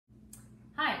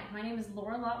my name is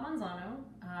Laura Lott Manzano.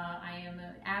 I am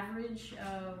an average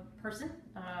person.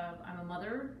 I'm a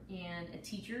mother and a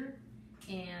teacher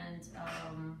and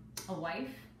a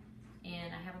wife,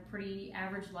 and I have a pretty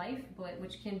average life, but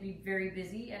which can be very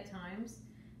busy at times.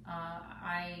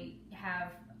 I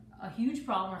have a huge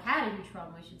problem, or had a huge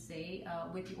problem, I should say,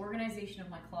 with the organization of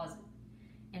my closet.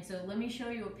 And so let me show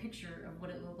you a picture of what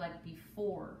it looked like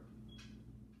before.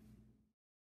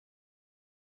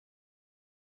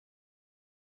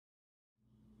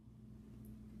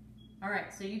 All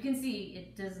right, so you can see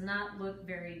it does not look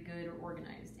very good or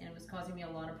organized, and it was causing me a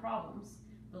lot of problems.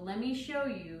 But let me show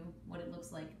you what it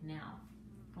looks like now.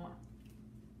 Come on.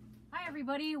 Hi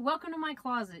everybody, welcome to my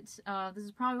closet. This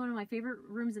is probably one of my favorite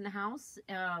rooms in the house,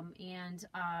 and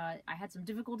I had some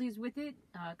difficulties with it,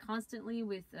 constantly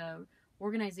with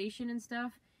organization and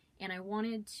stuff, and I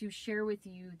wanted to share with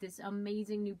you this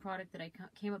amazing new product that I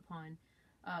came upon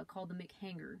called the Mick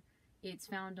Hanger. It's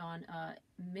found on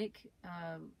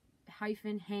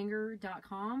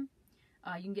Mick-Hanger.com.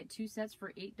 You can get 2 sets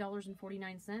for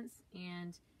 $8.49,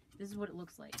 and this is what it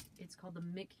looks like. It's called the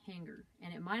Mick Hanger,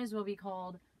 and it might as well be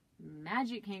called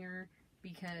Magic Hanger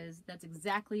because that's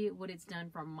exactly what it's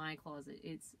done from my closet.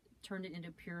 It's turned it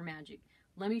into pure magic.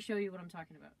 Let me show you what I'm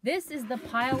talking about. This is the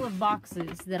pile of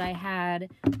boxes that I had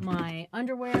my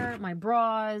underwear, my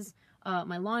bras,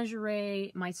 my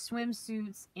lingerie, my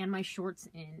swimsuits, and my shorts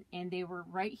in, and they were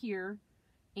right here.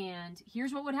 And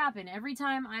here's what would happen every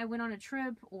time I went on a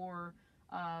trip or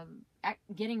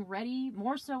getting ready,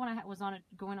 more so when I was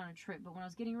going on a trip, but when I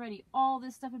was getting ready, all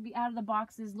this stuff would be out of the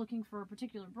boxes looking for a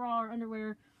particular bra or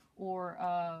underwear or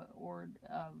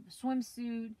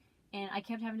swimsuit, and I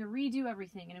kept having to redo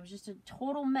everything, and it was just a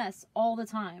total mess all the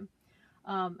time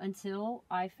until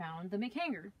I found the Mick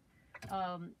Hanger.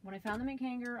 When I found the Mick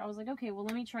Hanger, I was like, okay, well,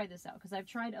 let me try this out, because I've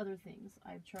tried other things.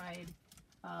 I've tried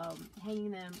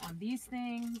hanging them on these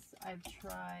things. I've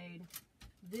tried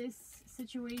this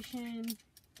situation,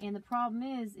 and the problem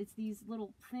is it's these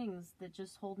little things that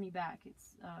just hold me back.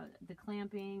 It's the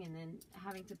clamping and then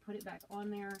having to put it back on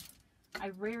there. I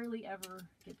rarely ever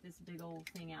get this big old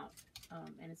thing out,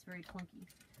 and it's very clunky.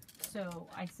 So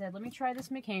I said, let me try this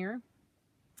Mick Hanger,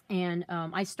 and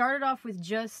I started off with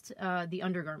just the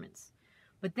undergarments,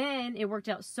 but then it worked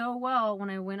out so well when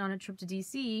I went on a trip to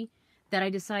DC that I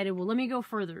decided, well, let me go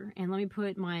further and let me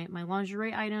put my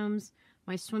lingerie items,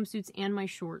 my swimsuits, and my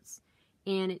shorts.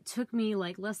 And it took me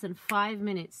like less than 5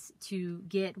 minutes to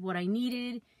get what I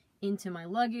needed into my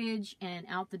luggage and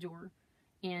out the door.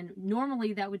 And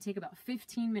normally that would take about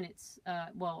 15 minutes,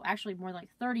 well, actually more like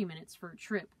 30 minutes for a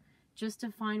trip, just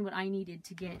to find what I needed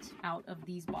to get out of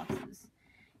these boxes.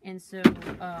 And so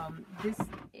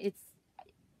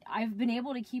I've been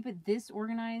able to keep it this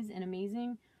organized and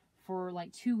amazing for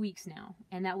like 2 weeks now,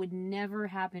 and that would never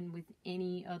happen with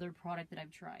any other product that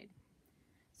I've tried.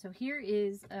 So here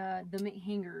is the Mick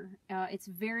Hanger. It's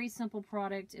a very simple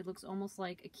product. It looks almost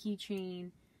like a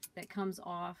keychain that comes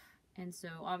off, and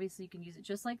so obviously you can use it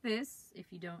just like this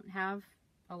if you don't have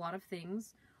a lot of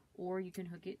things, or you can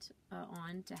hook it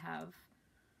on to have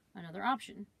another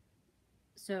option.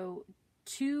 So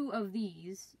two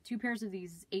pairs of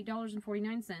these,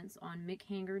 $8.49 on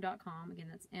mickhanger.com. Again,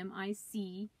 that's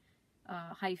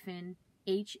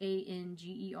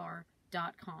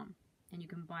MIC-HANGER.com, and you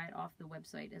can buy it off the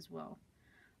website as well.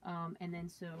 And then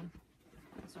sorry,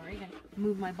 I gotta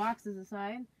move my boxes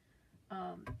aside.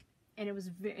 And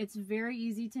it's very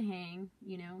easy to hang,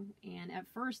 you know, and at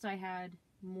first I had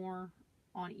more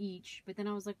on each, but then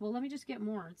I was like, well, let me just get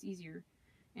more, it's easier.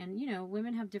 And, you know,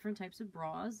 women have different types of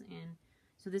bras, and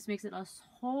so this makes it a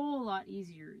whole lot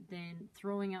easier than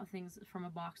throwing out things from a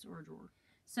box or a drawer.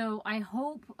 So I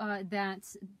hope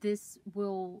that this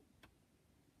will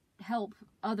help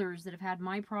others that have had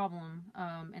my problem,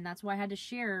 and that's why I had to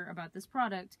share about this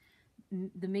product,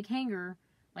 the Mick Hanger.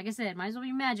 Like I said, might as well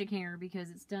be Magic Hanger because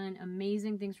it's done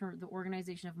amazing things for the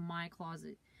organization of my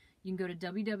closet. You can go to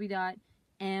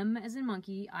www.m as in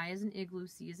monkey, I as in igloo,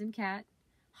 c as in cat,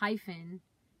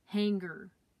 -hanger,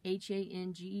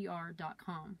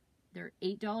 HANGER.com. They're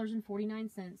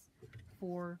 $8.49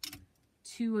 for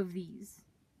 2 of these.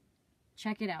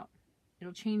 Check it out.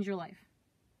 It'll change your life.